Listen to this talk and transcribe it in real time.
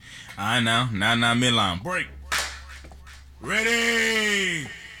I know. Now midline. Break. Ready.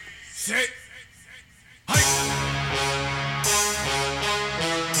 Set.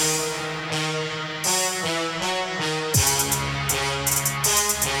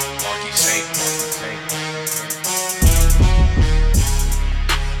 Marky Saint.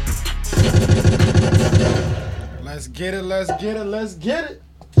 Let's get it, let's get it, let's get it.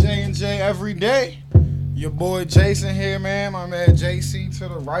 J&J every day. Your boy Jason here, man. My man JC to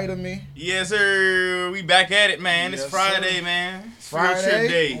the right of me. Yes, sir. We back at it, man. It's Yes, Friday, sir. man. It's Friday, Field trip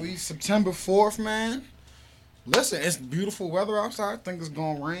day. we September 4th, man. Listen, it's beautiful weather outside. I think it's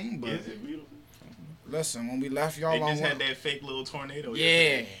gonna rain, but Is it beautiful? listen, when we left y'all They on just had that fake little tornado.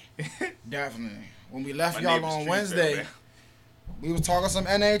 yeah, yesterday. definitely. When we left My y'all neighbor's on tree Wednesday, fell, man. we was talking some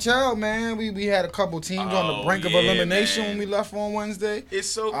NHL, man. We had a couple teams on the brink of yeah, elimination man. when we left on Wednesday. It's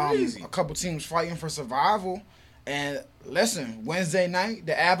so crazy. A couple teams fighting for survival. And listen, Wednesday night,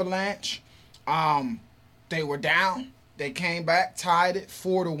 the Avalanche, they were down. They came back, tied it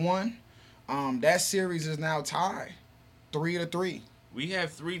 4-1. That series is now tied 3-3. We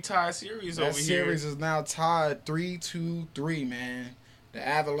have 3 tie series That over here. series is now tied 3-3, man. The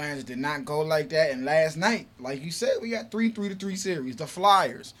Avalanche did not go like that. And last night, like you said, we got 3-3 series. The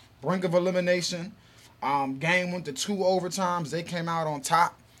Flyers, brink of elimination. Game went to 2 overtimes. They came out on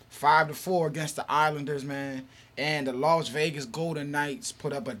top, 5-4 against the Islanders, man. And the Las Vegas Golden Knights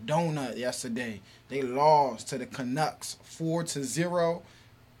put up a donut yesterday. They lost to the Canucks 4-0.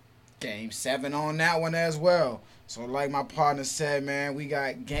 Game 7 on that one as well. So like my partner said, man, we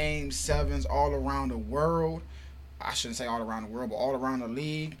got game 7s all around the world. I shouldn't say all around the world, but all around the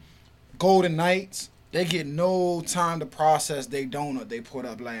league. Golden Knights, they get no time to process their donut they put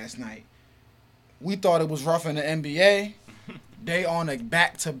up last night. We thought it was rough in the NBA. They on a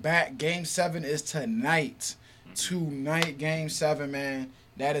back-to-back. Game 7 is tonight. Tonight, game 7, man.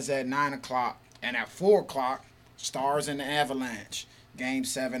 That is at 9 o'clock. And at 4 o'clock, Stars and the Avalanche. Game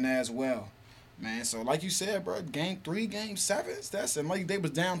 7 as well. Man, so like you said, bro, game 3, game 7s, that's it. Like they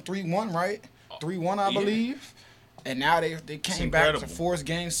was down 3-1, right? 3-1, I Yeah. believe. And now they came back to incredible. force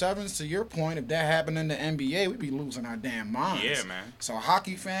game 7s. To your point, if that happened in the NBA, we'd be losing our damn minds. Yeah, man. So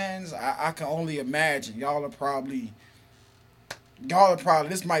hockey fans, I can only imagine y'all are probably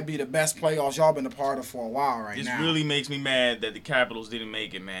this might be the best playoffs y'all been a part of for a while right This now. really makes me mad that the Capitals didn't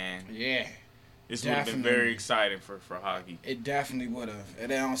make it, man. Yeah, This would have been Definitely. very exciting for hockey. it definitely would have.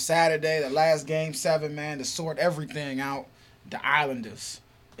 And then on Saturday, the last game 7, man, to sort everything out, the Islanders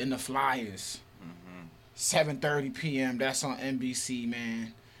and the Flyers. 7:30 p.m. That's on NBC,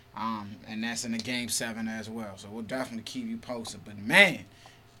 man. And that's in the game 7 as well. So we'll definitely keep you posted. But man,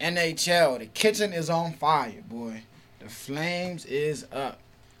 NHL, the kitchen is on fire, boy. The Flames is up.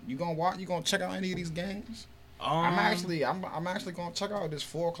 You gonna watch? You gonna check out any of these games? I'm actually gonna check out this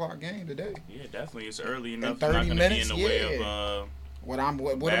 4 o'clock game today. Yeah, definitely. It's early enough. It's 30 not going to be minutes? in the way Yeah. of. What am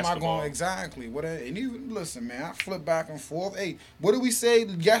I Basketball. going exactly? And even listen, man, I flip back and forth. Hey, what did we say?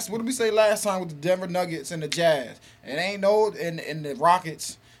 Yes, what did we say last time with the Denver Nuggets and the Jazz? It ain't no in the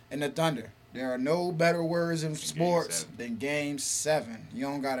Rockets and the Thunder. There are no better words in sports 7. than Game 7. You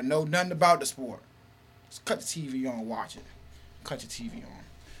don't gotta know nothing about the sport. Just cut the TV on, and watch it. Cut your TV on.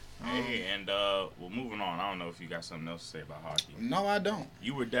 Hey, and well, moving on. I don't know if you got something else to say about hockey. No, I don't,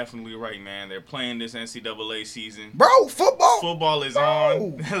 You were definitely right, man. They're playing this NCAA season. bro. Football. Football is Bro,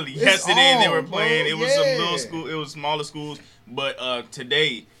 on. it's Yesterday they were on, bro. playing. It was some Yeah. little school. It was smaller schools. But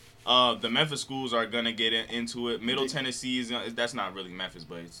today, the Memphis schools are gonna get into it. Middle Tennessee is. That's not really Memphis,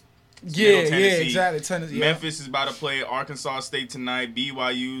 but it's Yeah, Middle Tennessee. exactly. Tennessee. Yeah. Memphis is about to play Arkansas State tonight.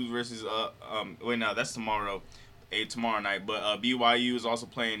 BYU versus wait, no, that's tomorrow. Tomorrow night. But BYU is also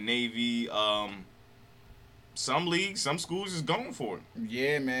playing Navy. Some leagues, some schools is going for it.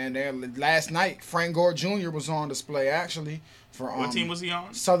 Yeah, man. Last night, Frank Gore Jr. was on display actually for What team was he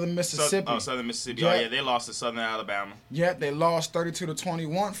on? Southern Mississippi. Southern Mississippi. Yeah. Oh yeah, they lost to Southern Alabama. Yep, they lost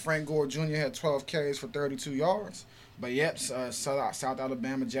 32-21. Frank Gore Jr. had 12 carries for 32 yards. But yep, South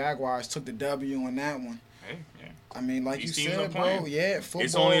Alabama Jaguars took the W on that one. Hey, yeah. I mean, like These you teams said, are bro. playing. Yeah, football.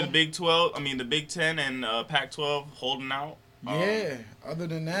 It's only the Big 12. I mean, the Big 10 and Pac-12 holding out. Yeah. Other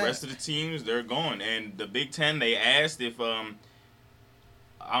than The that, rest of the teams, they're going. And the Big 10, they asked if I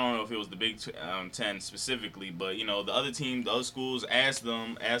don't know if it was the Big 10 specifically, but the other teams, the other schools asked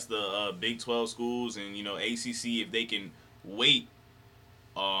the Big 12 schools and ACC if they can wait.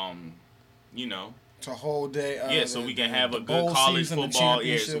 to hold their So we can have the a good bowl college season, the football.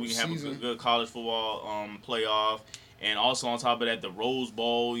 Yeah, so championship we can have a season. good college football playoff, and also on top of that, the Rose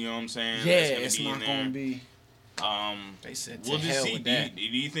Bowl. You know what I'm saying? Yeah, That's gonna it's be in not there. going to be. They said to hell with Do you, that. do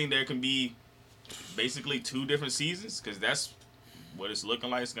you think there can be basically 2 different seasons? Because what it's looking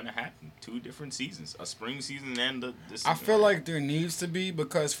like is gonna happen. 2 different seasons, a spring season and the season. I feel like there needs to be,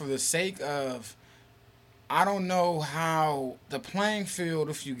 because for the sake of, I don't know how the playing field,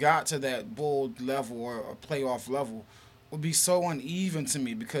 if you got to that bowl level or a playoff level, would be so uneven to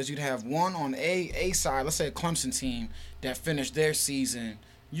me, because you'd have one on a side, let's say a Clemson team that finished their season,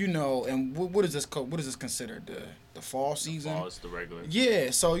 and what is this considered, the fall season? Fall is the regular.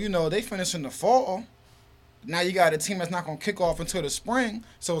 Yeah, so they finish in the fall. Now you got a team that's not gonna kick off until the spring.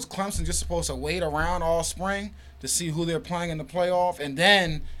 So is Clemson just supposed to wait around all spring to see who they're playing in the playoff, and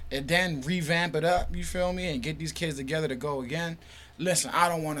then revamp it up? You feel me? And get these kids together to go again. Listen, I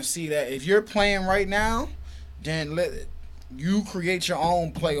don't want to see that. If you're playing right now, then you create your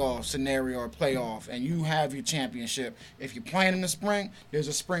own playoff scenario or playoff, and you have your championship. If you're playing in the spring, there's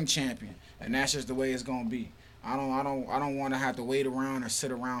a spring champion, and that's just the way it's gonna be. I don't want to have to wait around or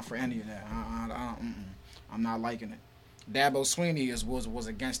sit around for any of that. I'm not liking it. Dabo Swinney was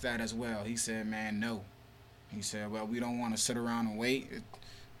against that as well. He said, man, no. He said, well, we don't want to sit around and wait.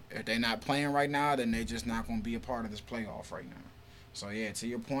 If they're not playing right now, then they're just not going to be a part of this playoff right now. So, yeah, to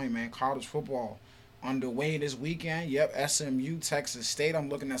your point, man, college football underway this weekend. Yep, SMU, Texas State. I'm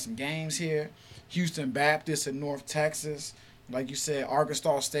looking at some games here. Houston Baptist in North Texas. Like you said,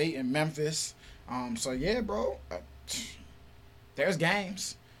 Arkansas State and Memphis. So, yeah, bro, there's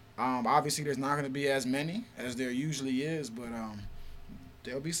games. Obviously, there's not going to be as many as there usually is, but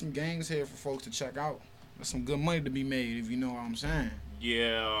there'll be some games here for folks to check out. There's some good money to be made, if you know what I'm saying.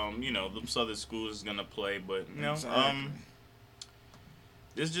 Yeah, them southern schools is going to play, but, Exactly.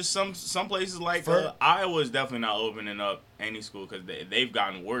 there's just some places like Iowa is definitely not opening up any school, because they've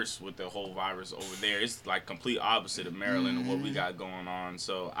gotten worse with the whole virus over there. It's like complete opposite of Maryland and what we got going on.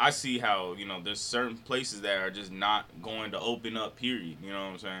 So I see how, there's certain places that are just not going to open up, period. You know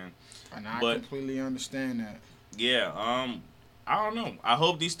what I'm saying? And I completely understand that. Yeah, I don't know. I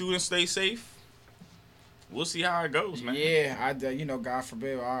hope these students stay safe. We'll see how it goes, man. Yeah, God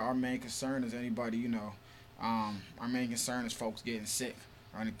forbid, our main concern is anybody, our main concern is folks getting sick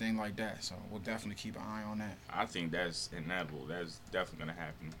or anything like that. So we'll definitely keep an eye on that. I think that's inevitable. That's definitely going to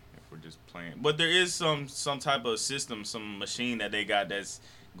happen if we're just playing. But there is some type of system, some machine that they got that's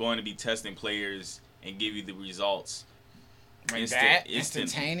going to be testing players and give you the results.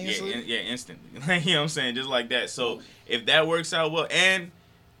 Instantaneously? Yeah, instantly. You know what I'm saying? Just like that. So if that works out well, and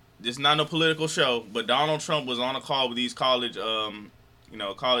this is not no political show, but Donald Trump was on a call with these college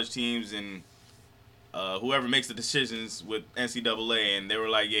teams and whoever makes the decisions with NCAA, and they were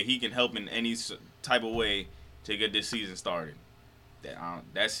like, yeah, he can help in any type of way to get this season started.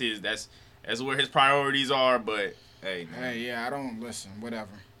 That's where his priorities are. But hey, man. Hey, yeah, I don't listen.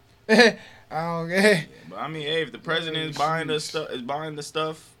 Whatever. I don't get. Yeah, but I mean, hey, if the president is buying the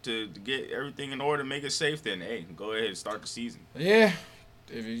stuff to get everything in order, make it safe, then hey, go ahead and start the season. Yeah,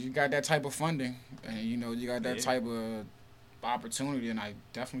 if you got that type of funding and you got that type of opportunity, and I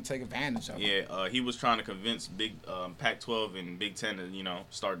definitely take advantage of it. Yeah, he was trying to convince Big Pac-12 and Big Ten to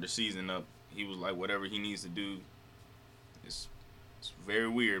start the season up. He was like, whatever he needs to do. It's very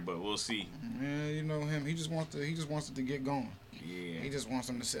weird, but we'll see. Man, you know him. He just wants it to get going. Yeah. He just wants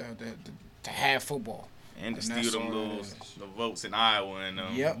them to have football and to steal them the votes in Iowa and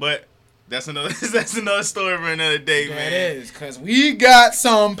Yep. But that's another story for another day, man. That is, because we got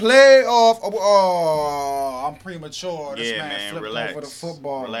some playoff. Oh, I'm premature. This man flipped relax. over the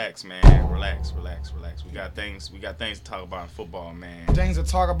football. Relax, man. Relax. We got things to talk about in football, man. Things to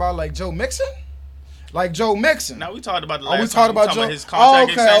talk about, like Joe Mixon. Now we talked about the we last talked time. about Joe. His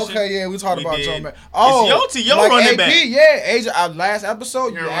contract extension. Okay, yeah, we talked about Joe Mixon. It's your running back. Yeah, AJ. Last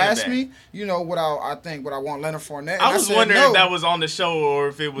episode, Your you asked me, what I want Leonard Fournette. I was wondering if that was on the show or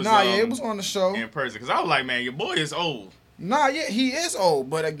if it was. It was on the show in person. Because I was like, man, your boy is old. Nah, yeah, he is old,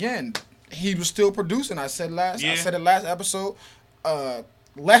 but again, he was still producing. I said it last episode.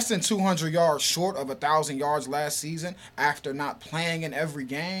 Less than 200 yards short of 1,000 yards last season after not playing in every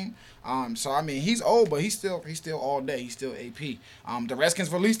game. So I mean, he's old, but he's still all day. He's still AP. The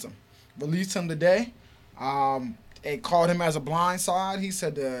Redskins released him today. They called him as a blind side. He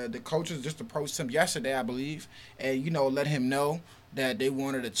said the coaches just approached him yesterday, I believe, and let him know that they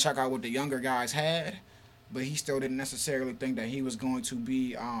wanted to check out what the younger guys had, but he still didn't necessarily think that he was going to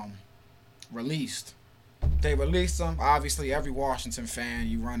be released. They released him. Obviously, every Washington fan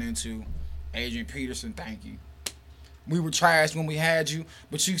you run into, Adrian Peterson, thank you. We were trash when we had you,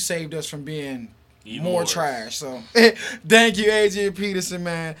 but you saved us from being even more worse. Trash. So, thank you, Adrian Peterson,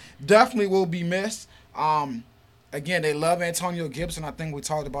 man. Definitely will be missed. Again, they love Antonio Gibson. I think we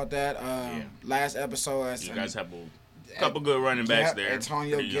talked about that last episode. You guys have a couple good running backs there.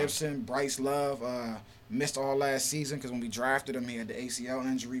 Antonio Gibson, Bryce Love, Missed all last season because when we drafted him, he had the ACL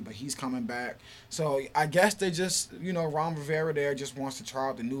injury, but he's coming back. So I guess they just, Ron Rivera there just wants to try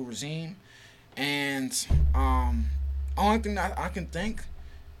out the new regime. And only thing that I can think,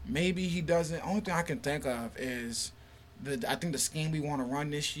 maybe he doesn't. Only thing I can think of is I think the scheme we want to run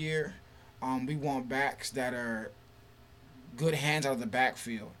this year. We want backs that are good hands out of the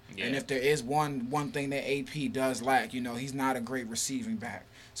backfield. Yeah. And if there is one thing that AP does lack, he's not a great receiving back.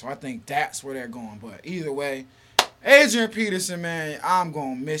 So I think that's where they're going. But either way, Adrian Peterson, man, I'm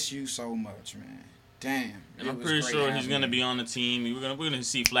going to miss you so much, man. Damn. And I'm pretty sure he's going to be on the team. We're going to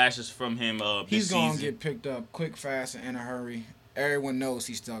see flashes from him this season. He's going to get picked up quick, fast, and in a hurry. Everyone knows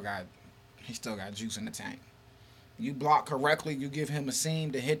he still got juice in the tank. You block correctly, you give him a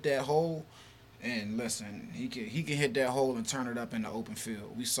seam to hit that hole, and listen, he can hit that hole and turn it up in the open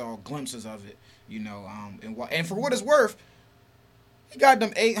field. We saw glimpses of it, and for what it's worth, he got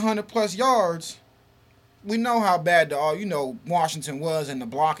them 800+ yards. We know how bad Washington was in the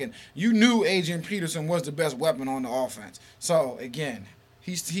blocking. You knew Adrian Peterson was the best weapon on the offense. So again,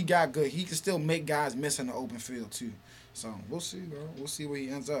 he got good. He can still make guys miss in the open field too. So we'll see, bro. We'll see where he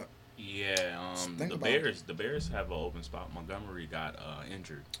ends up. Yeah, the Bears have an open spot. Montgomery got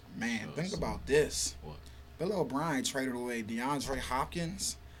injured. Man, think about this. What? Bill O'Brien traded away DeAndre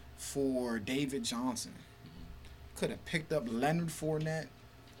Hopkins for David Johnson. Could have picked up Leonard Fournette,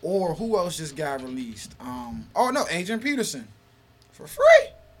 or who else just got released? Adrian Peterson for free.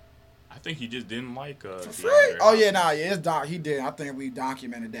 I think he just didn't like for free. He did. I think we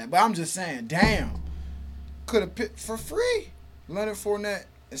documented that. But I'm just saying, damn, could have picked for free Leonard Fournette.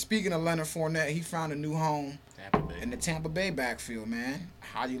 And speaking of Leonard Fournette, he found a new home in the Tampa Bay backfield, man.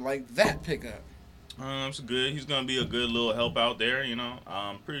 How do you like that pickup? It's good. He's going to be a good little help out there,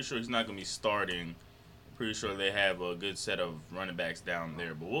 I'm pretty sure he's not going to be starting. Pretty sure they have a good set of running backs down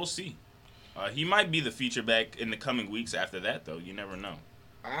there, but we'll see. He might be the feature back in the coming weeks after that, though. You never know.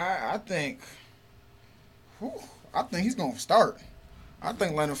 I think he's going to start. I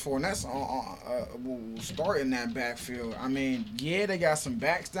think Leonard Fournette will start in that backfield. I mean, yeah, they got some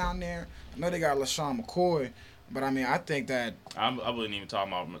backs down there. I know they got LaShawn McCoy, but I mean, I think that I wasn't even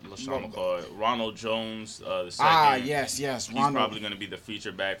talking about LaShawn McCoy. Ronald Jones, the second. Yes. He's probably going to be the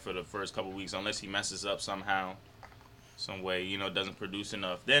feature back for the first couple weeks, unless he messes up somehow, some way, doesn't produce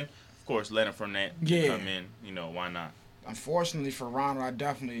enough. Then, of course, Leonard Fournette can come in. Why not? Unfortunately for Ronald,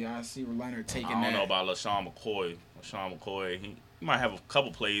 I see Leonard taking that. I don't know about LaShawn McCoy. He might have a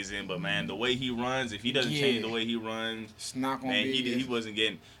couple plays in, but man, the way he runs, if he doesn't change the way he runs, it's not gonna be. He wasn't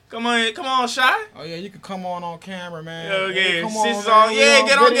getting. Come on, Shy. Oh yeah, you can come on camera, man. Okay, come on. Yeah,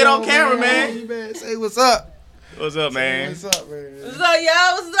 get on camera, man. Say what's up. What's up, man? What's up, man? What's up,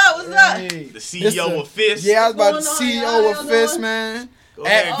 y'all? What's up? Hey, the CEO of Fist. Yeah, I was about the CEO of Fist, man.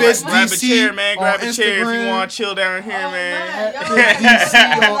 At Fist grab DC a chair, man. Grab a chair if you want to chill down here, man.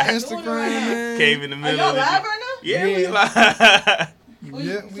 DC on Instagram, man. Came in the middle of it. Are y'all live right now? Yeah, we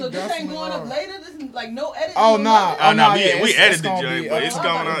live. So this ain't going up later? This is like no edit? Oh, nah. We edited the joint, but it's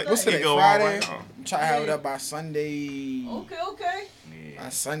going on. What's today, Friday? Try to have it up by Sunday. Okay. By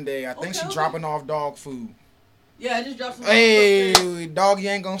Sunday. I think she's dropping off dog food. Yeah, I just dropped some. Hey, doggy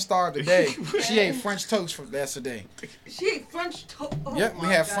ain't gonna starve today. She ate French toast for yesterday. She ate French toast? Yep, we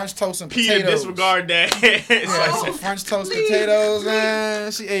had French toast and potatoes. Peter, disregard that. Some French toast potatoes,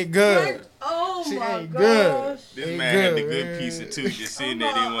 man. She ate good. She ate good. This man had the good piece of tooth just sitting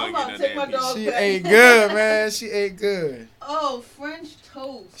there. Didn't want to get no damn piece. She ate good, man. She ate good. Oh, French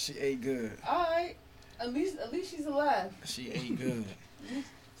toast. She ate good. All right. At least she's alive. She ate good.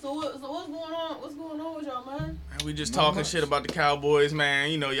 So what's going on? What's going on with y'all, man? We just talking shit about the Cowboys,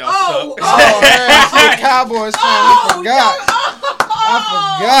 man. Y'all suck. Oh, man, Cowboys fan. I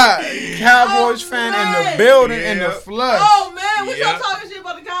forgot. Cowboys fan in the building, in the flush. Oh, man. What y'all talking shit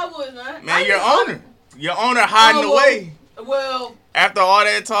about the Cowboys, man? Man, your owner hiding away. Well, after all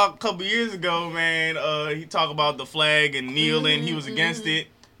that talk a couple years ago, man, he talked about the flag and kneeling. He was against it.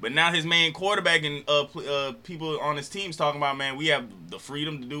 But now his main quarterback and people on his team's talking about, man, we have the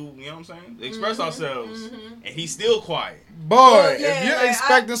freedom to do, you know what I'm saying? Express ourselves. And he's still quiet. Boy, if you're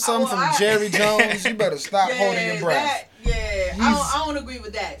expecting something from Jerry Jones, you better stop holding your breath. I don't agree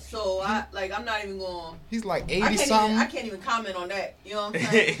with that. So I'm not even going. He's like 80-something. I can't even comment on that. You know what I'm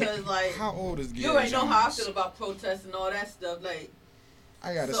saying? Because how old is Jerry You already know Jones? how I feel about protests and all that stuff.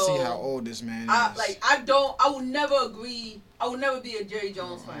 I gotta see how old this man is. I will never agree. I will never be a Jerry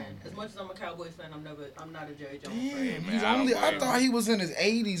Jones fan. As much as I'm a Cowboys fan, I'm not a Jerry Jones fan. Man, I thought he was in his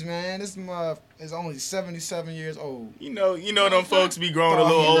 80s, man. This is only 77 years old. You know them folks be growing a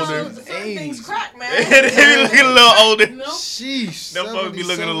little older. Certain things crack, man. They be looking a little older. Sheesh. Them folks be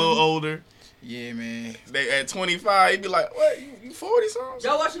looking a little older. Yeah, man. They at 25, he'd be like, "What? You 40 something?"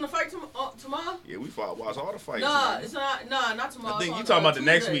 Y'all watching the fight tomorrow? Yeah, we watch all the fights. Nah, man. it's not. Nah, not tomorrow. I think It's you on, talking about the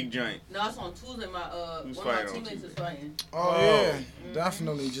next Tuesday. week joint. No, it's on Tuesday. Who's One of my fighting on teammates is Tuesday? fighting. Oh, Oh. yeah, Mhm.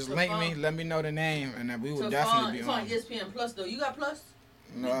 definitely. Just link me, let me know the name, and then we will definitely be It's on. on ESPN Plus though. You got Plus?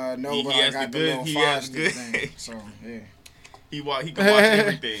 No, He but has I got the the good- little he fire has stick good- thing. So yeah, He can watch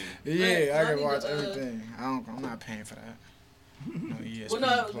everything. yeah, Right, I I can need watch to, everything. I'm not paying for that. No ESPN Well,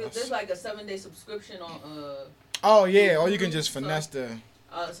 no, Plus. there's like a 7-day subscription on. Oh yeah, or you can just finesse the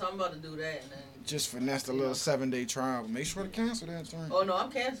So I'm about to do that and then. little 7-day trial. Make sure to cancel that thing. Oh no,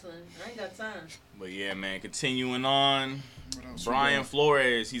 I'm canceling. I ain't got time. But yeah, man, continuing on. What else we Brian got?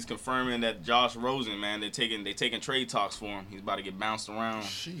 Flores, he's confirming that Josh Rosen, man, they taking trade talks for him. He's about to get bounced around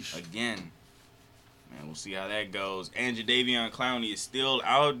Sheesh. again. Man, we'll see how that goes. And Jadeveon Clowney is still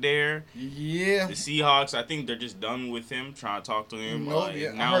out there. Yeah. The Seahawks, I think they're just done with him, trying to talk to him. Nope,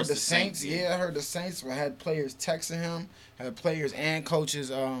 yeah. Now I heard it's the Saints. Yeah, I heard the Saints had players texting him, had players and coaches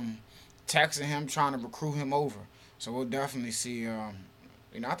texting him, trying to recruit him over. So we'll definitely see. I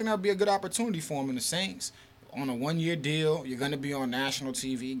think that'll be a good opportunity for him in the Saints. On a 1-year deal, you're gonna be on national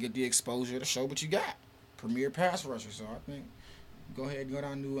TV, get the exposure to show what you got. Premier pass rusher. So I think go ahead, go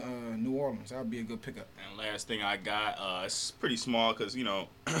down to New Orleans. That'll be a good pickup. And last thing I got, it's pretty small because,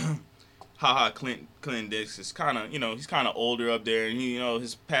 Clinton Dix is kind of, he's kind of older up there. And,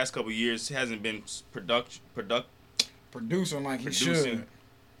 his past couple years hasn't been Producing like he Producing.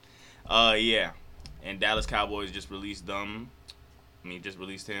 should. Yeah. And Dallas Cowboys just released him. Just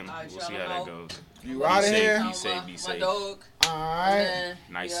released him. All right, We'll see how shout that him goes. You Be out of safe, here? be safe, be My safe. dog. All right. And,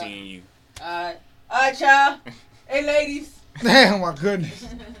 Nice yeah. seeing you. All right, y'all. Hey, ladies. Damn, my goodness.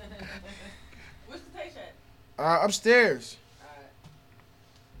 Where's the taste at? Upstairs.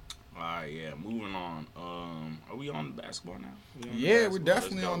 All right. All right, yeah. Moving on. Are we on basketball now? Yeah, we're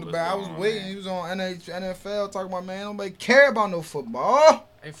definitely on the back. I was waiting. He was on NFL talking about, man, nobody care about no football.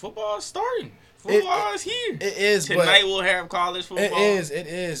 Hey, football is starting. Football is here. It is, Tonight we'll have college football. It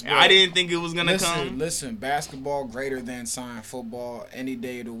is. But I didn't think it was gonna come. Listen, basketball greater than sign football any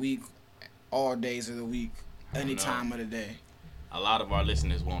day of the week, all days of the week, any time of the day. A lot of our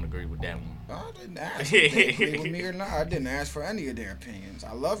listeners won't agree with that one. I didn't ask if they agree with me or not. I didn't ask for any of their opinions.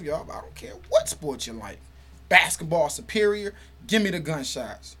 I love y'all, but I don't care what sport you like. Basketball superior. Give me the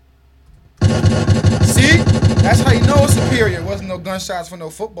gunshots. See? That's how you know it's superior. Wasn't no gunshots for no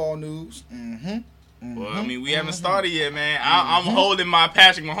football news. Well, I mean, we haven't started yet, man. I'm holding my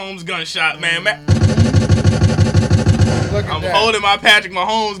Patrick Mahomes gunshot, man. Look at I'm that. holding my Patrick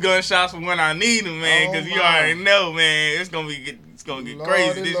Mahomes gunshots for when I need them, man. Oh, Because you my. already know, man. It's gonna get Lordy,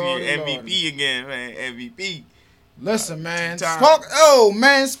 crazy this Lordy, year. Lordy. MVP again, man. MVP. Listen, man.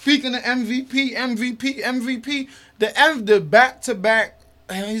 Two-time. Speaking of MVP. The back-to-back.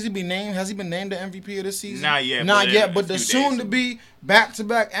 Has he been named the MVP of the season? Not yet. Not but yet. in But a the few soon days. to be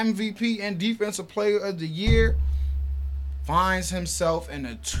back-to-back MVP and Defensive Player of the Year finds himself in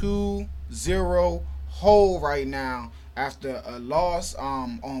a 2-0 hole right now after a loss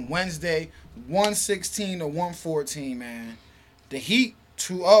on Wednesday, 116-114. Man, the Heat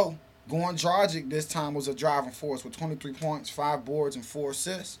 2-0. Goran Dragic this time was a driving force with 23 points, 5 boards, and 4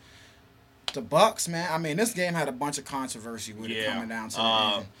 assists. The Bucks, man. I mean, this game had a bunch of controversy with it coming down to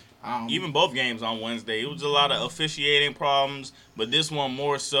the end. Even both games on Wednesday, it was a lot of officiating problems, but this one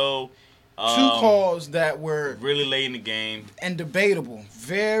more so. Two calls that were really late in the game and debatable.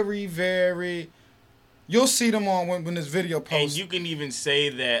 Very, very. You'll see them on when this video And posts. you can even say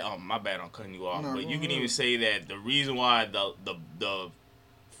that. Oh, my bad, I'm cutting you off. No, but go you can ahead. even say that the reason why the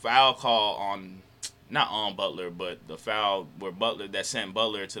foul call on, not on Butler, but the foul where Butler that sent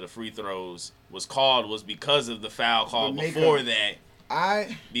Butler to the free throws was called was because of the foul call The makeup. before that.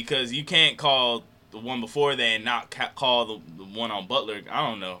 Because You can't call the one before that and not call the one on Butler. I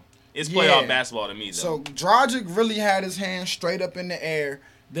don't know. It's playoff basketball to me, though. So Dragic really had his hand straight up in the air.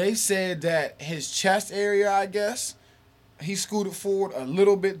 They said that his chest area, I guess, he scooted forward a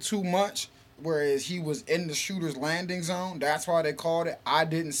little bit too much, whereas he was in the shooter's landing zone. That's why they called it. I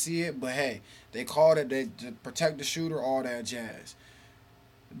didn't see it, but hey, they called it to protect the shooter, all that jazz.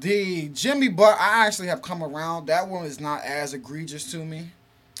 The Jimmy Butler, I actually have come around. That one is not as egregious to me.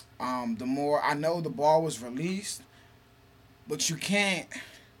 The more I know the ball was released, but you can't.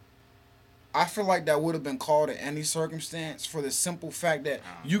 I feel like that would have been called in any circumstance for the simple fact that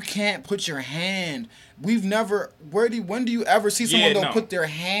you can't put your hand. We've never. When do you ever see someone Yeah, no. put their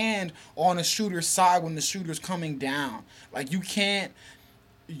hand on a shooter's side when the shooter's coming down? Like you can't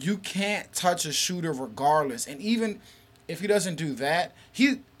touch a shooter regardless. And even if he doesn't do that,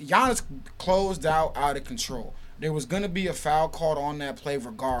 Giannis closed out of control. there was going to be a foul called on that play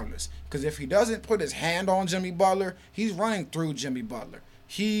regardless. Because if he doesn't put his hand on Jimmy Butler, he's running through Jimmy Butler.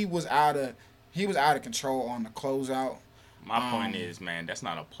 He was out of control on the closeout. My point is, man, that's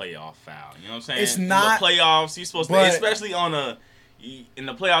not a playoff foul. You know what I'm saying? It's not. In the playoffs, you're supposed to, especially in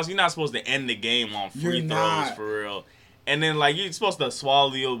the playoffs, you're not supposed to end the game on free throws for real. And then, like, you're supposed to swallow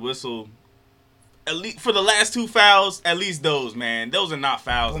the whistle. At least for the last 2 fouls, at least those, man. Those are not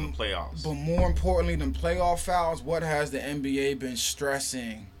fouls in the playoffs. But more importantly than playoff fouls, what has the NBA been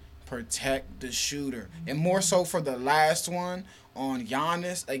stressing? Protect the shooter. And more so for the last one on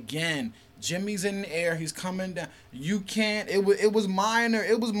Giannis. Again, Jimmy's in the air. He's coming down. You can't. It was minor.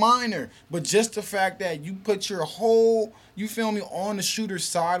 It was minor. But just the fact that you put your whole, you feel me, on the shooter's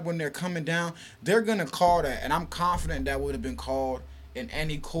side when they're coming down, they're going to call that. And I'm confident that would have been called in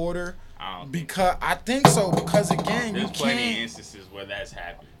any quarter. I think so. Because, again, there's you plenty can't. of instances where that's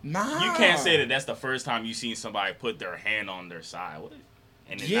happened. Nah. You can't say that that's the first time you've seen somebody put their hand on their side.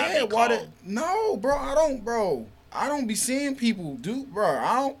 And then not be called. No, bro. I don't be seeing people do, bro.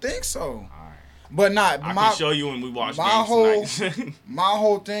 I don't think so. All right. But not. I can show you when we watch games tonight. My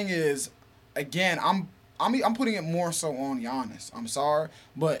whole thing is, again, I'm putting it more so on Giannis. I'm sorry,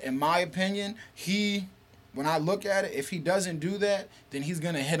 but in my opinion, when I look at it, if he doesn't do that, then he's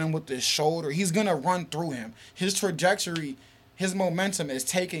gonna hit him with his shoulder. He's gonna run through him. His trajectory, his momentum is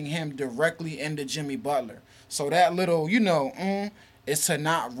taking him directly into Jimmy Butler. So that little, is to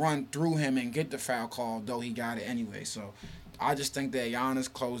not run through him and get the foul call, though he got it anyway. So I just think that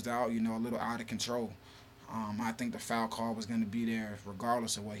Giannis closed out, a little out of control. I think the foul call was going to be there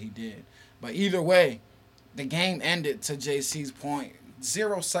regardless of what he did. But either way, the game ended, to JC's point.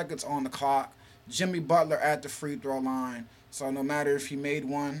 0 seconds on the clock. Jimmy Butler at the free throw line. So no matter if he made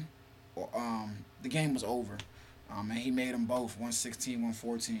one, the game was over. And he made them both, 116,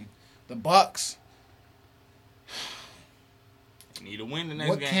 114. The Bucks need to win the next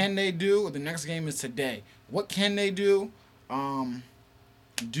game. What can they do? The next game is today. What can they do?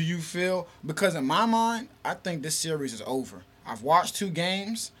 Do you feel? Because in my mind, I think this series is over. I've watched 2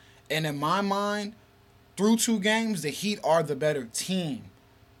 games, and in my mind, through 2 games, the Heat are the better team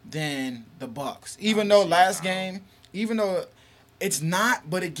than the Bucks. Even though it's not,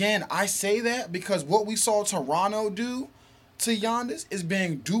 but again, I say that because what we saw Toronto do to Giannis is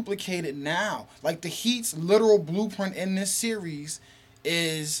being duplicated now. Like the Heat's literal blueprint in this series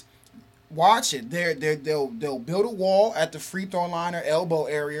is, watch it. They'll build a wall at the free throw line or elbow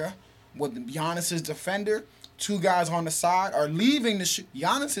area with Giannis's defender. 2 guys on the side are leaving the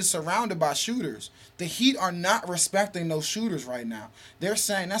Giannis is surrounded by shooters. The Heat are not respecting those shooters right now. They're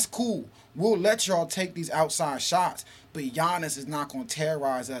saying, that's cool. We'll let y'all take these outside shots, but Giannis is not going to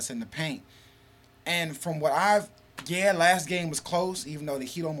terrorize us in the paint. And from what last game was close, even though the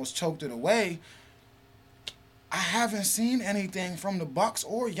Heat almost choked it away. I haven't seen anything from the Bucks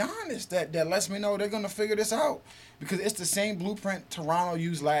or Giannis that lets me know they're going to figure this out. Because it's the same blueprint Toronto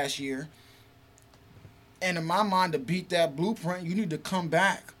used last year. And in my mind, to beat that blueprint, you need to come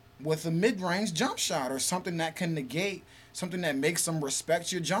back with a mid-range jump shot or something that can negate, something that makes them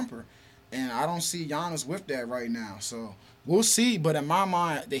respect your jumper. And I don't see Giannis with that right now. So we'll see. But in my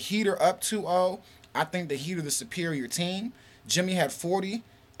mind, the Heat are up 2-0. I think the Heat are the superior team. Jimmy had 40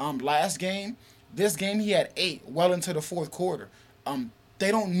 last game. This game he had 8 well into the 4th quarter.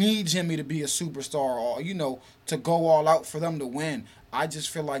 They don't need Jimmy to be a superstar or, to go all out for them to win. I just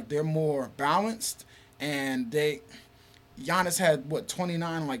feel like they're more balanced. And Giannis had,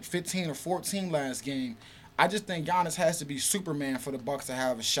 29, like 15 or 14 last game. I just think Giannis has to be Superman for the Bucks to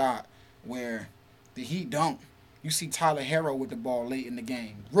have a shot where the Heat don't. You see Tyler Herro with the ball late in the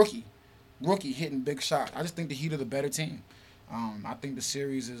game. Rookie hitting big shots. I just think the Heat are the better team. I think the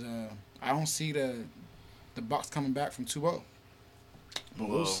series is I don't see the Bucks coming back from 2-0. But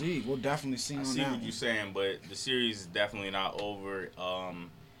we'll see. We'll definitely see on that. I see what you're saying, but the series is definitely not over.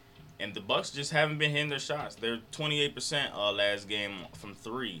 And the Bucks just haven't been hitting their shots. They're 28% last game from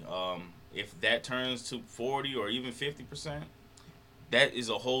 3. If that turns to 40 or even 50%, that is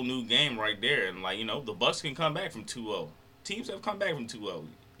a whole new game right there. And the Bucks can come back from 2-0. Teams have come back from 2-0.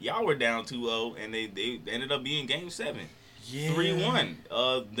 Y'all were down 2-0, and they ended up being Game 7. Yeah.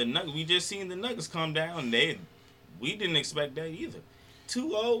 3-1. We just seen the Nuggets come down. We didn't expect that either.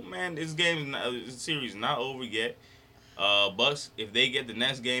 2-0, man, this series is not over yet. Bucks, if they get the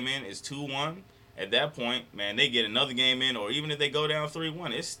next game in, it's 2-1. At that point, man, they get another game in, or even if they go down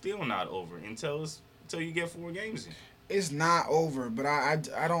 3-1, it's still not over until you get 4 games in. It's not over, but I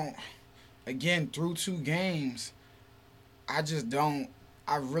don't. Again, through 2 games, I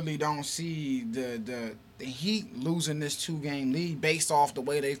really don't see the the Heat losing this 2-game lead based off the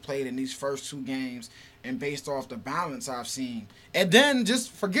way they've played in these first 2 games and based off the balance I've seen. And then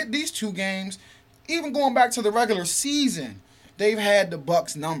just forget these 2 games, even going back to the regular season, they've had the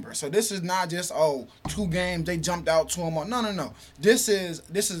Bucks number. So this is not just 2 games they jumped out to them. No. This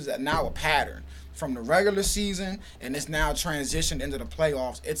is now a pattern from the regular season, and it's now transitioned into the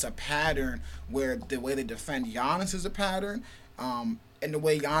playoffs. It's a pattern where the way they defend Giannis is a pattern, and the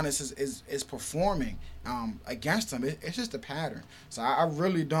way Giannis is performing against them. It's just a pattern. So I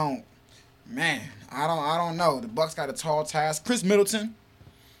really don't. Man, I don't know. The Bucks got a tall task. Chris Middleton,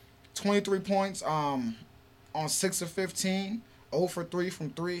 23 points on 6 of 15, 0 for 3 from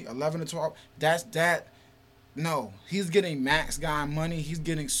 3, 11 to 12. That's that. No, he's getting max guy money.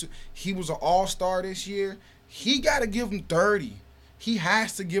 He was an all-star this year. He got to give him 30. He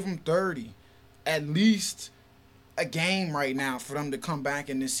has to give him 30. At least a game right now for them to come back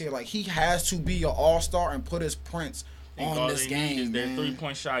in this year. Like, he has to be an all-star and put his prints on this game, is their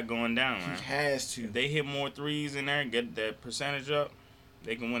 3-point shot going down, man. He has to. If they hit more threes in there and get that percentage up,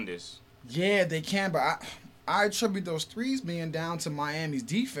 they can win this. Yeah, they can, but I attribute those threes being down to Miami's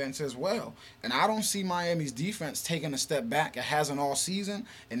defense as well. And I don't see Miami's defense taking a step back. It hasn't all season,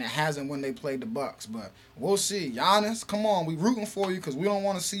 and it hasn't when they played the Bucks. But we'll see. Giannis, come on. We rooting for you because we don't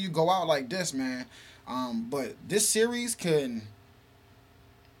want to see you go out like this, man. But this series can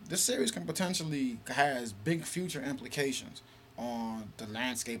potentially has big future implications on the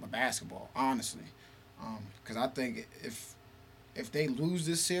landscape of basketball, honestly. Because I think if they lose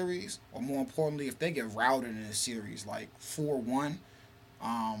this series, or more importantly, if they get routed in this series, like 4-1,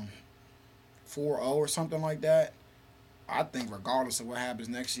 4-0 or something like that, I think regardless of what happens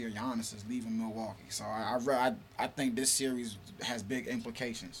next year, Giannis is leaving Milwaukee. So I think this series has big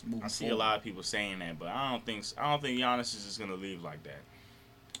implications moving I see forward. a lot of people saying that, but I don't think Giannis is just gonna leave like that.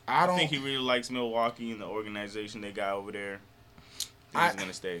 I think he really likes Milwaukee and the organization they got over there. He's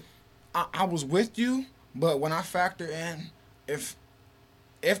gonna stay. I was with you, but when I factor in if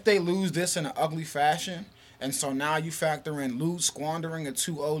they lose this in an ugly fashion, and so now you factor in squandering a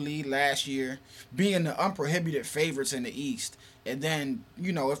 2-0 lead last year, being the unprohibited favorites in the East, and then,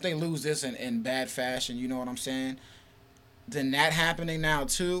 if they lose this in bad fashion, you know what I'm saying, then that happening now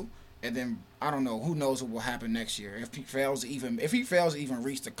too, and then I don't know, who knows what will happen next year. If he fails to even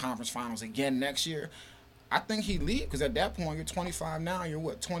reach the conference finals again next year, I think he'd leave, because at that point you're 25 now,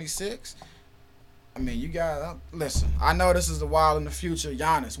 you're 26? I mean, you got listen. I know this is a while in the future.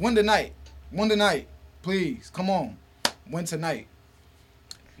 Giannis, win tonight. Please, come on, win tonight.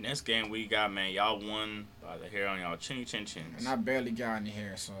 Next game we got, man, y'all won by the hair on y'all chinny chin chins. And I barely got any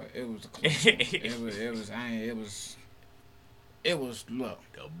hair, so it was a close one. It was. Look,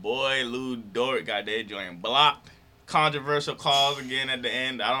 the boy Lou Dort got that joint blocked. Controversial calls again at the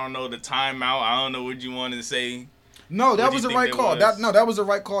end. I don't know the timeout. I don't know what you wanted to say. No, that was the right call. That was the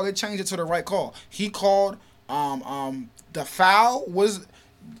right call. They changed it to the right call. He called the foul was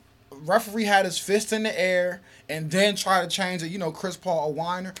referee had his fist in the air and then tried to change it. Chris Paul a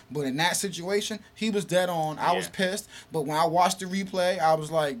whiner, but in that situation, he was dead on. I was pissed, but when I watched the replay, I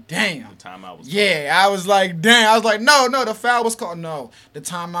was like, damn. The timeout was called. I was like, damn. I was like, no, the foul was called. No, the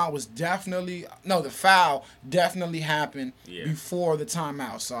timeout was the foul definitely happened before the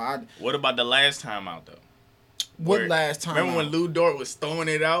timeout. So What about the last timeout though? Last time? Remember when Lou Dort was throwing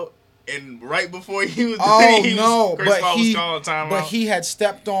it out, and right before he was, Chris Paul was calling timeout. But he had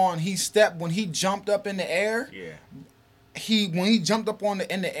stepped on. When he jumped up in the air. Yeah. When he jumped up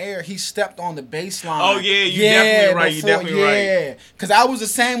in the air, he stepped on the baseline. Oh yeah, definitely right. You definitely right. Yeah, because I was the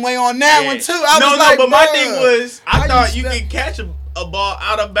same way on that one too. But my thing was, I thought you could catch a ball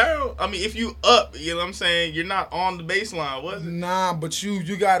out of bounds. I mean, if you up, you know what I'm saying, you're not on the baseline, was it? Nah, but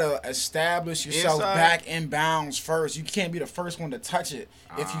you gotta establish yourself back in bounds first. You can't be the first one to touch it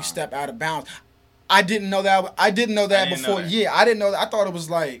if you step out of bounds. I didn't know that before. I didn't know that. I didn't know that. I thought it was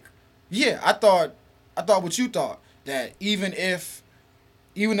like, I thought what you thought, that even if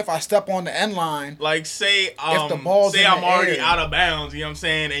I step on the end line, like say if the ball's say in I'm the already air, out of bounds, you know what I'm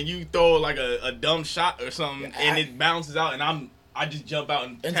saying, and you throw like a dumb shot or something, and it bounces out, and I just jump out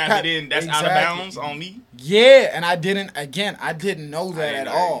and tap it in. That's out of bounds on me. Yeah, and I didn't know that at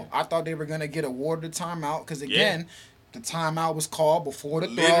all. I thought they were gonna get awarded a timeout because the timeout was called before the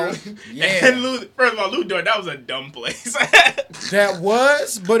throw. Yeah. And first of all, Lou Dort, that was a dumb play. That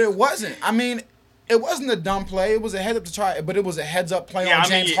was, but it wasn't. I mean, it wasn't a dumb play. It was a heads up to try, but it was a heads up play on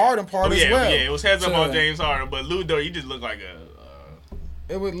James Harden part as well. Yeah, it was heads up on James Harden, but Lou Dort, he just looked like a.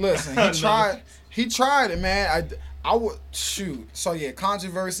 It would listen. He tried it, man. I would shoot. So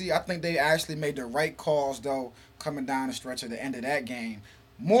controversy. I think they actually made the right calls though, coming down the stretch at the end of that game.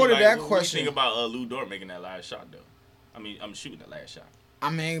 More to like, that what question. do you think about Lou Dort making that last shot though? I mean, I'm shooting that last shot. I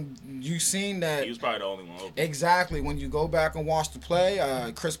mean, you seen that He was probably the only one open. exactly when you go back and watch the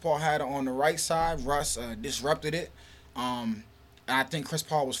play. Chris Paul had it on the right side. Russ disrupted it. And I think Chris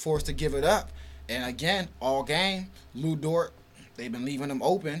Paul was forced to give it up. And again, all game, Lou Dort, they've been leaving him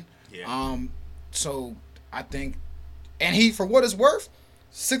open. Yeah. So I think, and he, for what it's worth,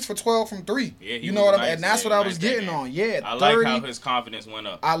 6 for 12 from 3. Yeah, you know what I mean? nice, And that's yeah, what I nice was that getting game. on. Yeah, I 30. like how his confidence went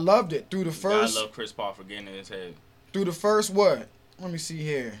up. I loved it through the I first. love Chris Paul for getting in his head. Through the first what? Let me see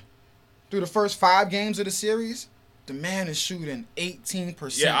here. Through the first 5 games of the series, the man is shooting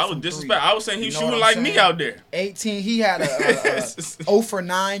 18%. Yeah, I was from disrespect. three. I was saying he's You know shooting what I'm like me saying? out there. 18. He had a 0 for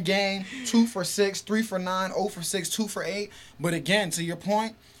 9 game, 2 for 6, 3 for 9, 0 for 6, 2 for 8. But again, to your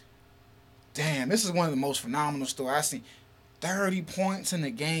point, damn, this is one of the most phenomenal stories I've seen. 30 points in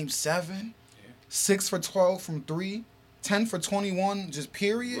the game 7, 6 for 12 from 3, 10 for 21, just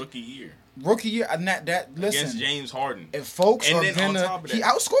period. Rookie year, and that listen. Against James Harden. If folks And are then on gonna, top of that- he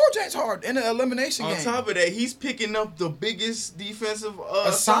outscored James Harden in the elimination On game. top of that, he's picking up the biggest defensive Assignment.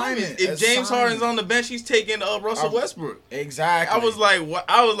 assignments. If James Harden's on the bench, he's taking Russell Westbrook. Exactly. I was like, what?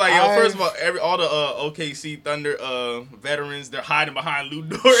 I was like, yo, first of all, all the OKC Thunder veterans, they're hiding behind Lou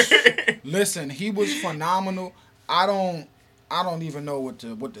Dort. Listen, he was phenomenal. I don't even know what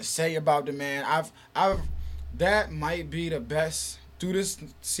to say about the man. That might be the best through this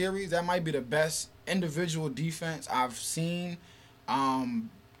series. That might be the best individual defense I've seen.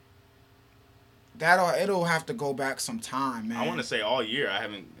 It'll have to go back some time, man. I want to say all year. I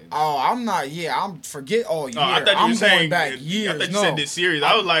haven't. Oh, I'm not. Yeah, I'm forget all year. Oh, I thought you I'm were saying going back years. I thought you no. said this series.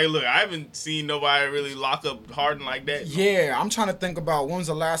 I was like, look, I haven't seen nobody really lock up Harden like that. Yeah, I'm trying to think about when's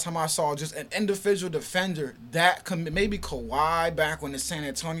the last time I saw just an individual defender that maybe Kawhi back when the San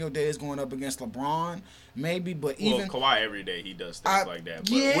Antonio days going up against LeBron, maybe. But even Kawhi every day he does things like that.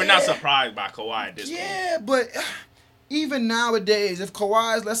 But yeah. we're not surprised by Kawhi at this point. Yeah, but even nowadays, if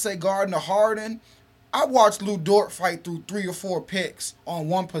Kawhi's, let's say, guarding a Harden, I watched Lou Dort fight through 3 or 4 picks on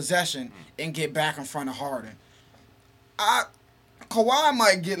one possession and get back in front of Harden. Kawhi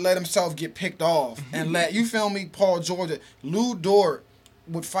might let himself get picked off and you feel me, Paul George. Lou Dort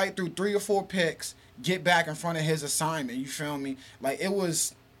would fight through 3 or 4 picks, get back in front of his assignment. You feel me? Like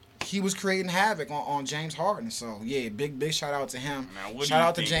he was creating havoc on James Harden. So yeah, big shout out to him. Now, shout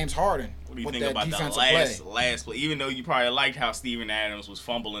out to James Harden. What do you with think that about the defensive last play? Even though you probably liked how Steven Adams was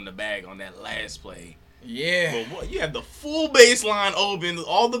fumbling the bag on that last play. Yeah. But you have the full baseline open,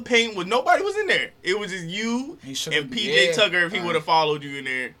 all the paint nobody was in there. It was just you and PJ Tucker if he would have followed you in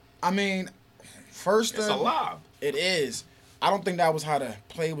there. I mean, first it's a lob. It is. I don't think that was how the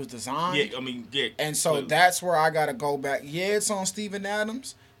play was designed. Yeah, I mean, yeah. And so that's where I gotta go back. Yeah, it's on Steven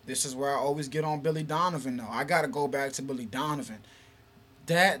Adams. This is where I always get on Billy Donovan though. I gotta go back to Billy Donovan.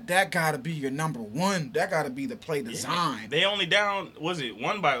 That gotta be your number one. That gotta be the play design. They only down, was it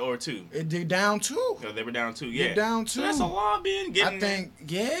 1 or 2? They're down 2. No, they were down 2. Yeah, they're down 2. So that's a lot, man. I think,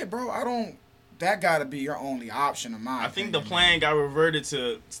 yeah, bro. That gotta be your only option of mine. I think the plan got reverted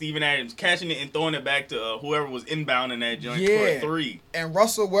to Steven Adams catching it and throwing it back to whoever was inbound in that joint for a 3. And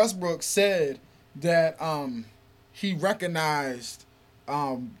Russell Westbrook said that he recognized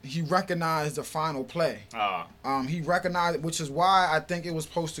the final play. He recognized it, which is why I think it was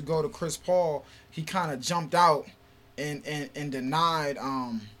supposed to go to Chris Paul. He kind of jumped out and denied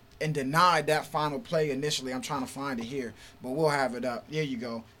that final play initially. I'm trying to find it here, but we'll have it up. There you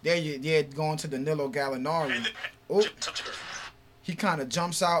go. Going to Danilo Gallinari. Oh, he kind of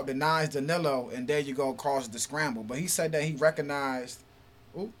jumps out, denies Danilo, and there you go, causes the scramble. But he said that he recognized.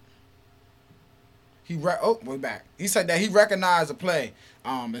 We're back. He said that he recognized the play.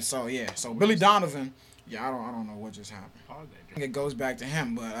 And so yeah. So Billy Donovan, I don't know what just happened. I think it goes back to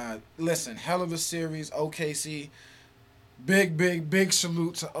him. But listen, hell of a series, OKC. Big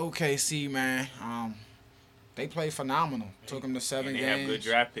salute to OKC, man. They played phenomenal. Took them to 7 games. They have good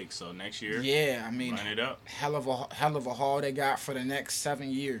draft picks, so next year. Yeah, I mean, run it up. Hell of a haul they got for the next 7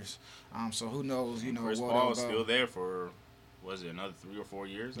 years. So who knows? Chris Paul is still there for, was it another 3 or 4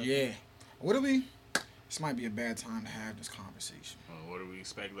 years? Yeah. What do we? This might be a bad time to have this conversation. What do we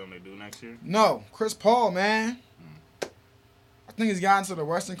expect them to do next year? No, Chris Paul, man. I think he's gotten to the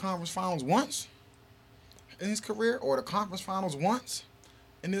Western Conference Finals once in his career, or the Conference Finals once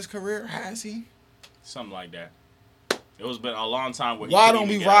in his career. Has he? Something like that. It was been a long time. Why don't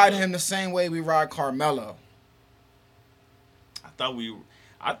we ride him the same way we ride Carmelo? I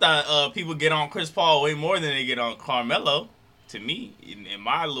thought people get on Chris Paul way more than they get on Carmelo. To me, in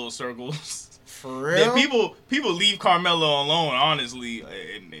my little circles. For real? People leave Carmelo alone, honestly.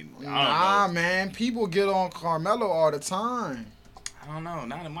 Nah, man. People get on Carmelo all the time. I I don't know.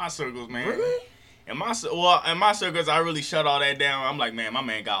 Not in my circles, man. Really? In my circles, I really shut all that down. I'm like, man, my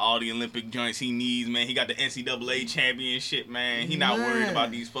man got all the Olympic joints he needs, man. He got the NCAA championship, man. He not worried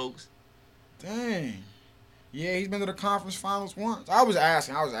about these folks. Dang. Yeah, he's been to the conference finals once. I was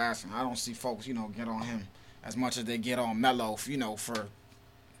asking. I don't see folks, get on him as much as they get on Melo, for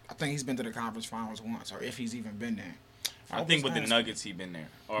I think he's been to the conference finals once, or if he's even been there. I think with the Nuggets he been there.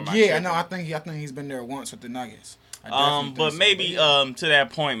 I think he's been there once with the Nuggets. But maybe to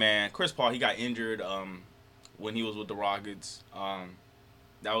that point, man, Chris Paul, he got injured when he was with the Rockets.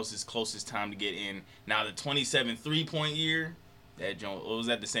 That was his closest time to get in. Now the 27 3-point year, was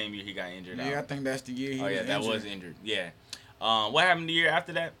that the same year he got injured? Yeah, I think that's the year he was injured. That was injured. Yeah. What happened the year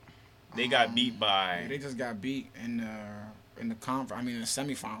after that? They got beat by. They just got beat in the conference. I mean, in the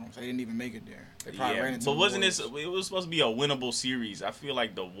semifinals. They didn't even make it there. They probably ran into. But wasn't this? It was supposed to be a winnable series. I feel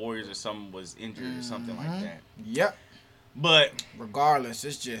like the Warriors or something was injured or something like that. Yep. But regardless,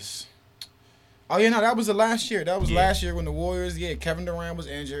 it's just. Oh yeah, no, that was the last year. That was last year when the Warriors. Yeah, Kevin Durant was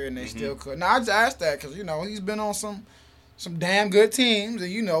injured and they still could. Now I just asked that because he's been on some damn good teams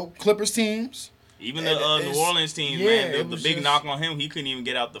and Clippers teams. Even the New Orleans team, man, the big knock on him, he couldn't even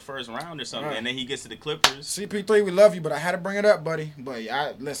get out the first round or something, and then he gets to the Clippers. CP3, we love you, but I had to bring it up, buddy. But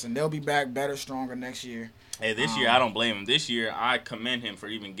listen, they'll be back better, stronger next year. Hey, this year I don't blame him. This year I commend him for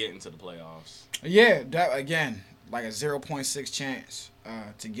even getting to the playoffs. Yeah, that again, like a 0.6 chance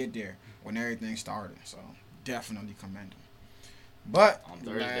to get there when everything started. So definitely commend him. But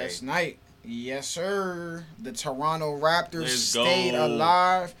last night. Yes, sir. The Toronto Raptors stayed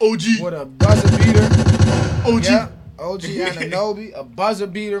alive with a buzzer beater. OG. Yep. OG Anunoby, a buzzer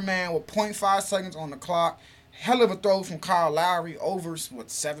beater, man, with 0.5 seconds on the clock. Hell of a throw from Kyle Lowry over,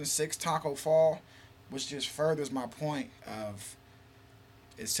 7-6 Taco Fall, which just furthers my point of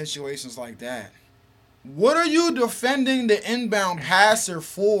it's situations like that. What are you defending the inbound passer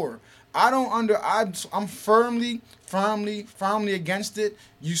for? I'm firmly against it.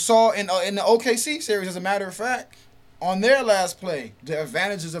 You saw in the OKC series, as a matter of fact, on their last play, the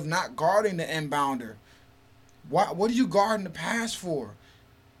advantages of not guarding the inbounder. What are you guarding the pass for?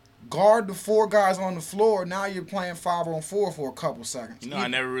 Guard the 4 guys on the floor. Now you're playing 5-on-4 for a couple seconds. I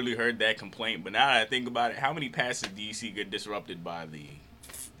never really heard that complaint, but now that I think about it, how many passes do you see get disrupted by the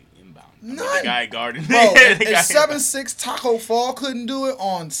inbound? None. The guy guarding. Bro, if 7-6 Taco Fall couldn't do it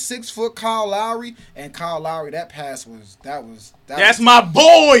on 6-foot Kyle Lowry, and Kyle Lowry, that pass was that's my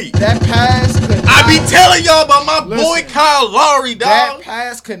boy. That pass I be telling y'all about my boy Kyle Lowry, dog. That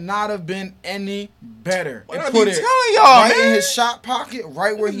pass could not have been any better. What I be telling y'all, right man? In his shot pocket,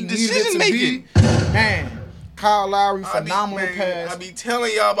 right where he needed it to be. Man, Kyle Lowry, phenomenal pass. I be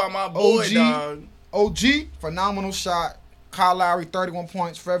telling y'all about my boy, dog. OG, phenomenal shot. Kyle Lowry, 31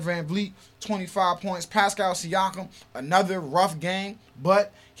 points. Fred VanVleet, 25 points. Pascal Siakam, another rough game,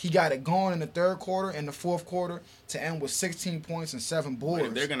 but he got it going in the third quarter and the fourth quarter to end with 16 points and 7 boards.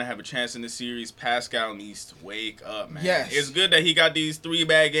 If they're going to have a chance in this series, Pascal needs to wake up, man. Yes. It's good that he got these 3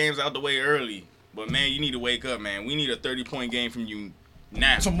 bad games out the way early, but, man, you need to wake up, man. We need a 30-point game from you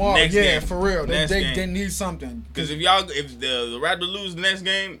now. Tomorrow, next game. For real. They need something. Because if the Raptors lose the next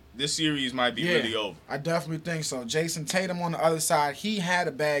game, this series might be really over. I definitely think so. Jason Tatum on the other side, he had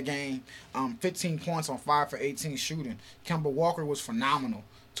a bad game. 15 points on 5 for 18 shooting. Kemba Walker was phenomenal,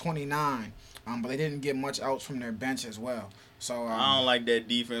 29. But they didn't get much else from their bench as well. So I don't like that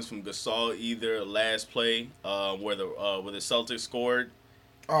defense from Gasol either. Last play, where the Celtics scored.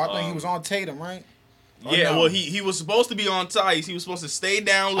 Oh, I think he was on Tatum, right? Yeah, well, he was supposed to be on tight. He was supposed to stay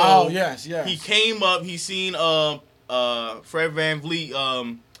down low. Oh, yes. He came up. He seen Fred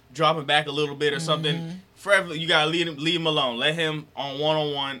VanVleet dropping back a little bit or something. Fred, you gotta leave him alone. Let him on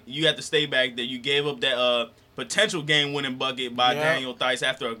 1-on-1. You have to stay back there. You gave up that potential game-winning bucket by Daniel Theis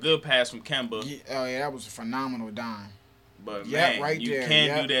after a good pass from Kemba. Yeah, that was a phenomenal dime. But man, you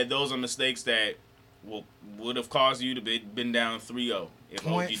can't do that. Those are mistakes that would have caused you to been down 3-0.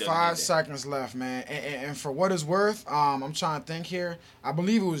 0.5 seconds left, man. And for what it's worth, I'm trying to think here. I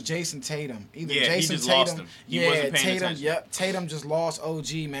believe it was Jason Tatum. Jason he just Tatum. Lost him. He wasn't paying attention. Yep, Tatum just lost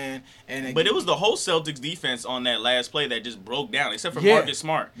OG, man. But it was the whole Celtics defense on that last play that just broke down, except for Marcus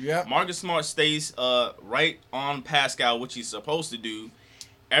Smart. Yep. Marcus Smart stays right on Pascal, which he's supposed to do.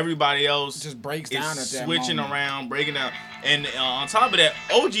 Everybody else just breaks down at that switching moment. around, breaking down, and on top of that,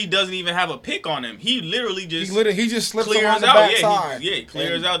 OG doesn't even have a pick on him. He literally just he just slips clears around the out. backside. He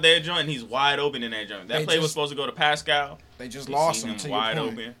clears out that joint. And he's wide open in that joint. That play was supposed to go to Pascal. They just lost him. To wide your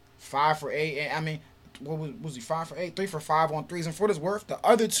point. open. 5 for 8. I mean, what was he? 5 for 8, 3 for 5 on threes. And for what it's worth, the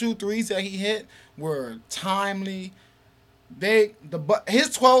other 2 threes that he hit were timely.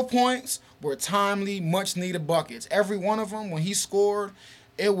 His 12 points were timely, much needed buckets. Every one of them, when he scored,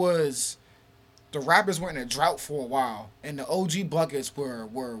 it was the Raptors were in a drought for a while, and the OG buckets were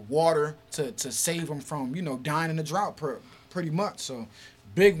water to save them from dying in the drought pretty much. So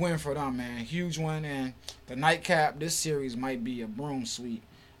big win for them, man. Huge win, and the nightcap. This series might be a broom sweep.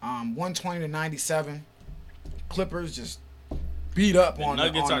 120-97. Clippers just beat up on the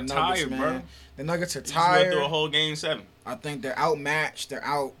Nuggets, tired, man. bro. The Nuggets are Just tired. went through a whole game 7. I think they're outmatched. They're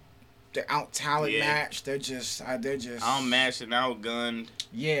out talent matched. They're just Outmatched and outgunned.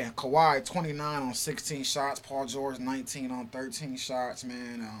 Yeah, Kawhi 29 on 16 shots. Paul George 19 on 13 shots.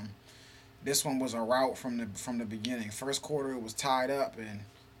 Man, this one was a rout from the beginning. First quarter it was tied up, and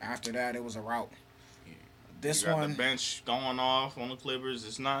after that it was a rout. This you got one, the bench going off on the Clippers.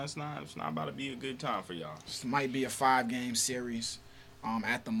 It's not about to be a good time for y'all. this might be a 5-game series,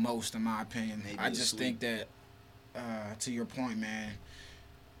 at the most, in my opinion. Maybe I a just sweep. think that, to your point, man,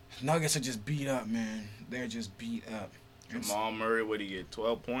 Nuggets are just beat up, man. They're just beat up. Jamal Murray, what did he get?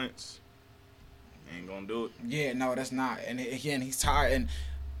 12 points? Ain't gonna do it. Yeah, no, that's not. And again, he's tired. And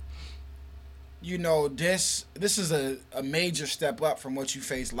this is a major step up from what you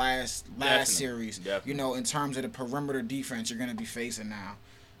faced last Definitely. series. Definitely. In terms of the perimeter defense you're gonna be facing now.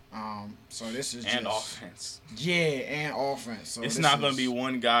 So this is And just, offense. Yeah, and offense. So It's this not gonna is- be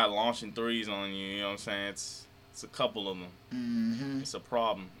one guy launching threes on you. You know what I'm saying? It's a couple of them. Mhm. It's a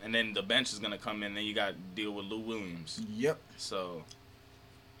problem. And then the bench is gonna come in. Then you got to deal with Lou Williams. Yep. So,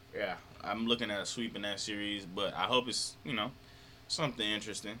 yeah, I'm looking at a sweep in that series, but I hope it's something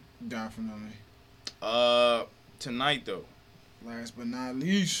interesting. Definitely. Tonight though, Last but not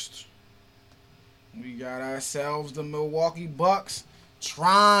least, we got ourselves the Milwaukee Bucks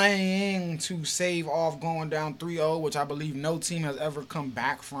trying to save off going down 3-0, which I believe no team has ever come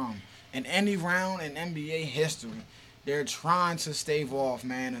back from in any round in NBA history. They're trying to stave off,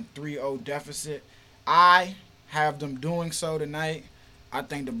 man, a 3-0 deficit. I have them doing so tonight. I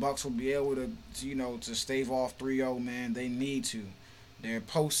think the Bucks will be able to stave off 3-0, man. They need to. Their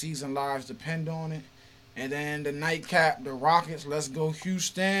postseason lives depend on it. And then the nightcap, the Rockets, let's go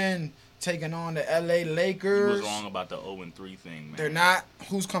Houston, taking on the LA you Lakers. was wrong about the 0-3 thing, man. They're not.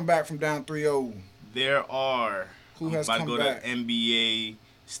 Who's come back from down 3-0? There are. Who I'm has about come to go back? to NBA.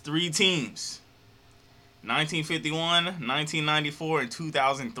 It's 3 teams. 1951, 1994, and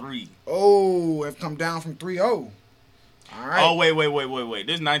 2003. Oh, have come down from 3-0. All right. Oh, wait.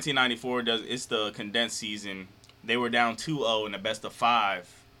 This 1994, it's the condensed season. They were down 2-0 in the best of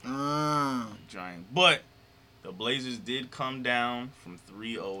 5. Giant. But the Blazers did come down from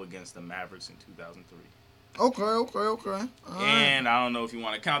 3-0 against the Mavericks in 2003. Okay. All right. And I don't know if you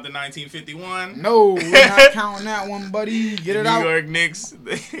want to count the 1951. No, we're not counting that one, buddy. Get it New out. York Knicks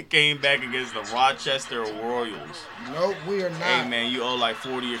they came back against the Rochester Royals. Nope, we are not. Hey, man, you owe like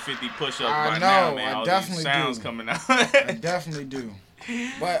 40 or 50 push-ups I by know, now, man. I All definitely these sounds do. coming out. I definitely do.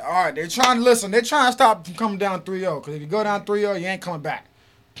 But, all right, they're trying to stop from coming down 3-0. Because if you go down 3-0, you ain't coming back.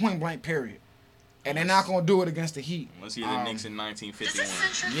 Point blank, period. And they're not going to do it against the Heat. Let's hear the Knicks in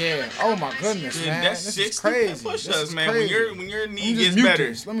 1951. Yeah. Oh, my goodness, Dude, man. that's This 60 is crazy. push-ups, This is man. crazy. When your Let knee me gets just mute better.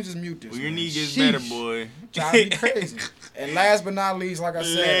 this. Let me just mute this. When your man. knee gets Sheesh. better, boy. Drive me crazy. And last but not least, like I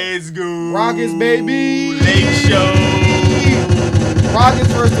said, Let's go. Rockets, baby. Lake Show. Rockets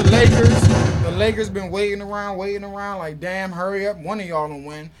versus the Lakers. The Lakers been waiting around like, damn, hurry up. One of y'all will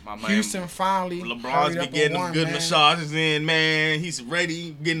win. My man, Houston finally. LeBron's hurried been up getting and them won, good man. massages in, man. He's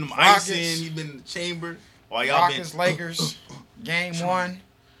ready, getting them ice Rockets. in. He's been in the chamber. While y'all Rockets, been Lakers, game 1.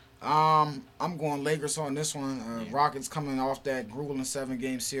 I'm going Lakers on this one. Rockets coming off that grueling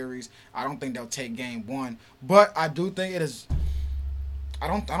 7-game series. I don't think they'll take game 1, but I do think it is. I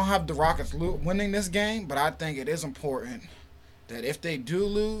don't have the Rockets winning this game, but I think it is important that if they do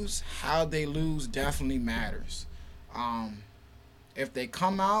lose, how they lose definitely matters. If they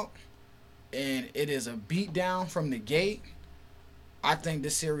come out and it is a beatdown from the gate, I think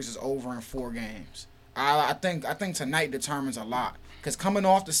this series is over in 4 games. I think tonight determines a lot. Because coming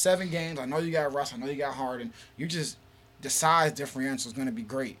off the 7 games, I know you got Russ, I know you got Harden. The size differential is going to be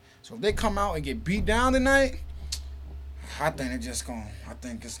great. So if they come out and get beat down tonight, I think it's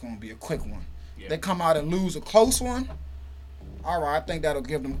going to be a quick one. Yeah. They come out and lose a close one, all right, I think that'll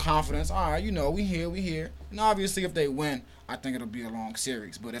give them confidence. All right, we here. And obviously if they win, I think it'll be a long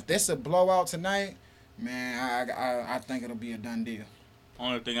series. But if this is a blowout tonight, man, I think it'll be a done deal.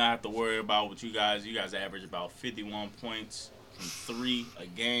 Only thing I have to worry about with you guys average about 51 points from 3 a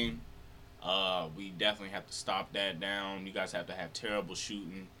game. We definitely have to stop that down. You guys have to have terrible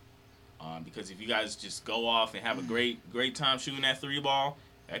shooting. Because if you guys just go off and have a great time shooting that 3 ball,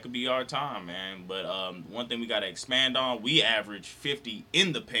 that could be our time, man. But one thing we got to expand on, we average 50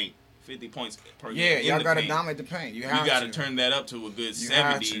 in the paint 50 points per Yeah, game. y'all gotta dominate the paint. You have You got to to turn that up to a good You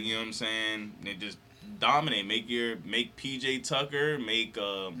have 70. to. You know what I'm saying? And just dominate. Make PJ Tucker, make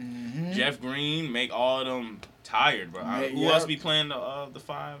Jeff Green, make all of them tired, bro. Who else be playing the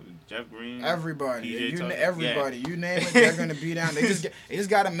five? Jeff Green. Everybody, PJ Tucker. everybody. Yeah. You name it, they're gonna be down. They just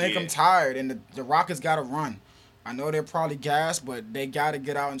gotta make them tired, and the Rockets gotta run. I know they're probably gassed, but they gotta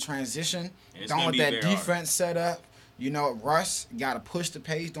get out in transition. Don't let that defense set up. You know, Russ gotta push the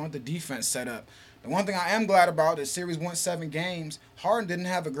pace. Don't let the defense set up. The one thing I am glad about is series went 7 games. Harden didn't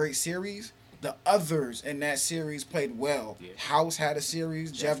have a great series. The others in that series played well. Yeah. House had a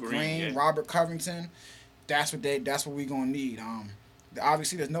series. Jeff Green, Robert Covington. That's what we gonna need.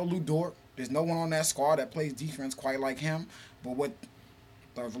 Obviously there's no Lou Dort. There's no one on that squad that plays defense quite like him. But what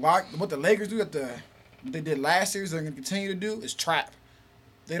the Lakers do what they did last series, they're gonna continue to do is trap.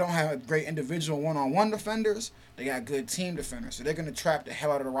 They don't have great individual one-on-one defenders. They got good team defenders, so they're gonna trap the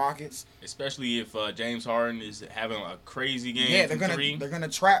hell out of the Rockets. Especially if James Harden is having a crazy game. Yeah, they're gonna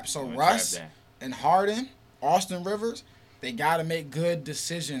trap. So Russ and Harden, Austin Rivers, they gotta make good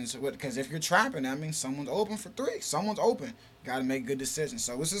decisions because if you're trapping, that means someone's open for 3. Someone's open. Gotta make good decisions.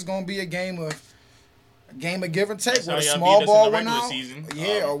 So this is gonna be a game of give and take. With a small ball win out,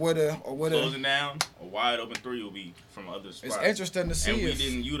 or with a closing down, a wide open 3 will be from other spots. It's interesting to see. And we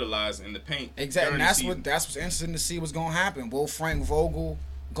didn't utilize in the paint. Exactly. And that's what's interesting to see what's gonna happen. Will Frank Vogel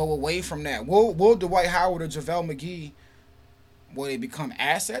go away from that? Will Dwight Howard or JaVale McGee? Will they become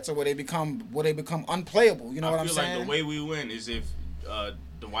assets or will they become unplayable? You know what I'm saying? I feel like the way we win is if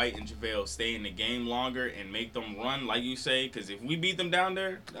Dwight and JaVale stay in the game longer and make them run, like you say, because if we beat them down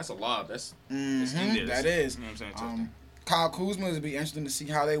there, that's a lob. That is. You know what I'm saying? Kyle Kuzma, it'll be interesting to see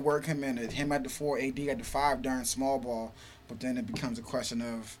how they work him in. Him at the 4, AD at the 5 during small ball, but then it becomes a question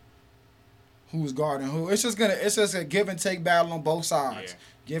of who's guarding who. It's just a give and take battle on both sides. Yeah.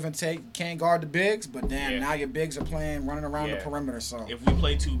 Give and take. Can't guard the bigs, but then now your bigs are running around the perimeter. So if we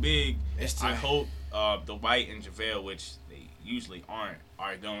play too big, I hope Dwight and JaVale, which they usually aren't,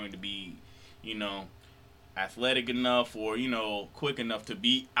 are going to be, athletic enough or, quick enough to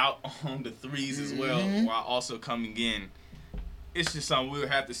be out on the threes as well while also coming in. It's just something we'll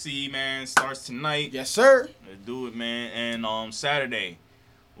have to see, man. Starts tonight. Yes, sir. Let's do it, man. And Saturday,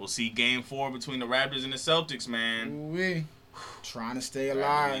 we'll see Game 4 between the Raptors and the Celtics, man. Ooh-wee. Trying to stay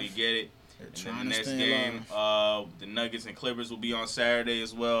alive. Really get it. And then the next game, the Nuggets and Clippers will be on Saturday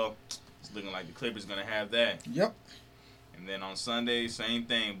as well. It's looking like the Clippers going to have that. Yep. And then on Sunday, same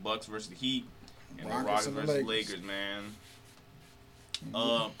thing. Bucks versus the Heat. And the Rockets versus the Lakers, man.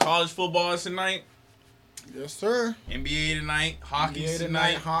 College football is tonight. Yes, sir. NBA tonight. Hockey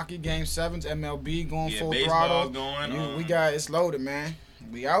tonight. Hockey game 7s. MLB going full baseball's throttle. Going. We got it's loaded, man.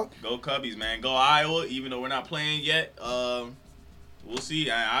 We out. Go Cubbies, man. Go Iowa. Even though we're not playing yet, we'll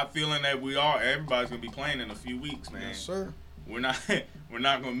see. I'm feeling that everybody's gonna be playing in a few weeks, man. Yes, sir. We're not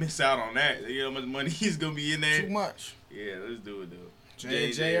gonna miss out on that. You know how much money is gonna be in there. Too much. Yeah, let's do it, dude.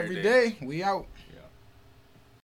 JJ every day. We out.